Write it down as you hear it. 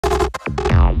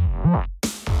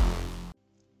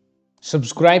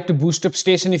Subscribe to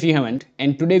BoostUpStation if you haven't,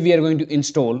 and today we are going to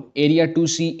install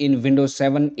Aria2c in Windows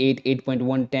 7, 8,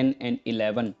 8.1, 10 and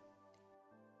 11.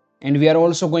 And we are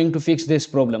also going to fix this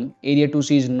problem.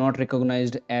 Aria2c is not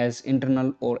recognized as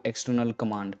internal or external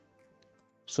command.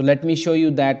 So let me show you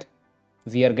that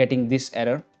we are getting this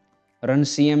error. Run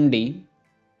cmd,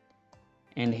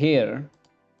 and here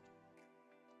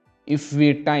if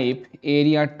we type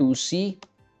Aria2c,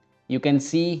 you can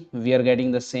see we are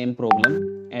getting the same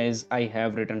problem as I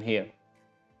have written here.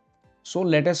 So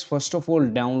let us first of all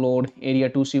download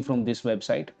Aria2c from this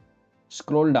website.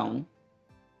 Scroll down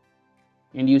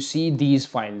and you see these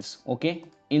files, okay,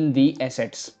 in the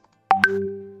assets.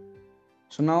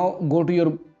 So now go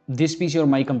to this PC or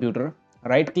my computer,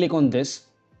 right click on this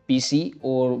PC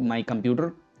or my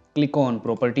computer, click on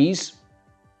properties,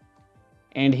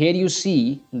 and here you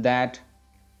see that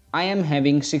I am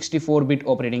having 64-bit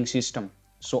operating system.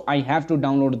 So I have to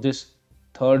download this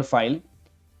third file.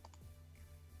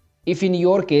 If in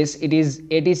your case it is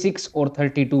 86 or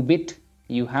 32-bit,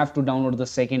 you have to download the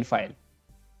second file.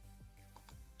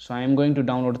 So I am going to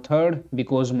download third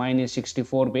because mine is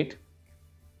 64-bit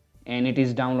and it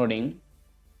is downloading.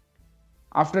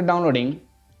 After downloading,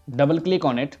 double click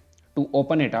on it to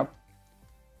open it up.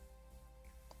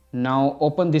 Now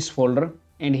open this folder,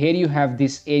 and here you have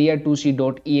this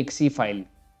Aria2c.exe file.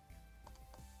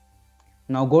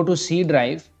 Now go to C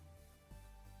drive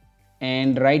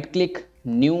and right click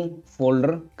new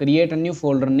folder, create a new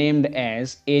folder named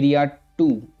as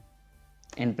Aria2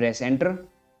 and press enter.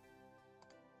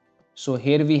 So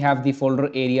here we have the folder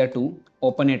Aria2,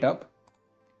 open it up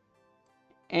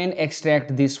and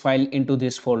extract this file into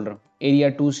this folder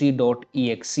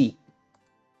Aria2c.exe.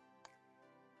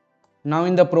 Now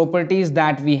in the properties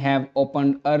that we have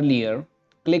opened earlier,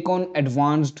 click on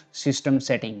Advanced System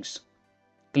Settings.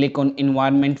 Click on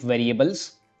Environment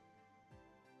Variables.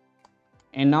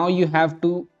 And now you have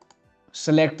to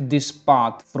select this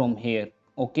path from here,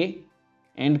 okay?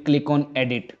 And click on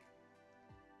Edit.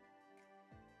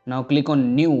 Now click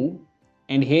on New,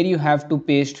 and here you have to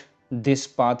paste this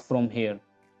path from here.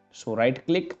 So right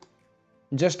click,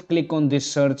 just click on this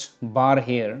search bar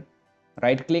here.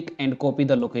 Right click and copy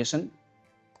the location,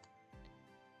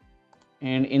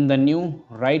 and in the new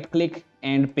right click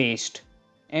and paste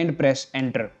and press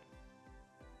enter.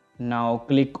 Now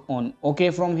click on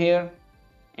OK from here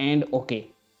and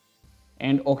OK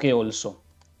and OK also.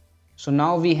 So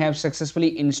now we have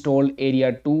successfully installed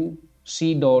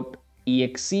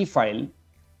Aria2c.exe file.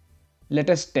 Let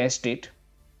us test it.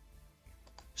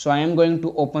 So I am going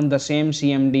to open the same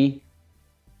cmd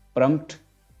prompt.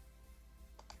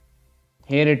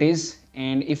 Here it is,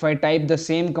 and if I type the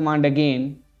same command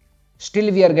again,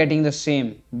 still we are getting the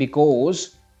same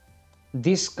because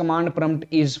this command prompt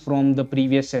is from the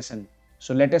previous session.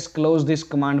 So let us close this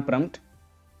command prompt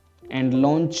and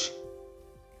launch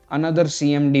another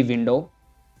cmd window.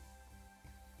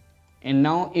 And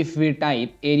now if we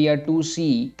type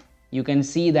Aria2c, you can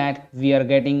see that we are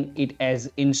getting it as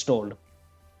installed.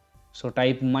 So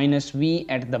type -v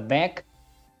at the back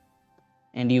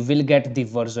and you will get the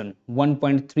version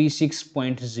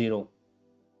 1.36.0.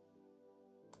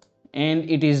 and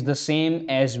it is the same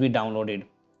as we downloaded.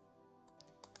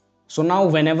 So now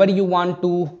whenever you want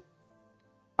to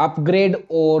upgrade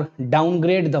or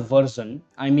downgrade the version,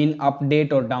 I mean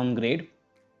update or downgrade,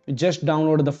 just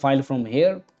download the file from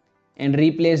here and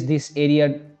replace this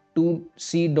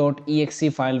Aria2c.exe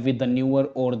file with the newer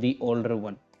or the older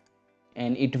one,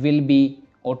 and it will be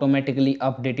automatically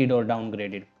updated or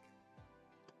downgraded.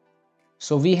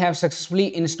 So we have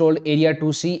successfully installed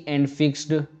Aria2c and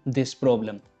fixed this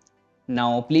problem.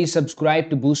 Now please subscribe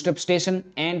to BoostUpStation,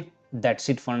 and that's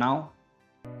it for now.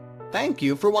 Thank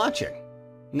you for watching.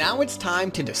 Now it's time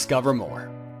to discover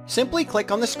more. Simply click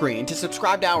on the screen to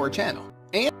subscribe to our channel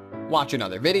and watch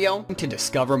another video to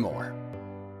discover more.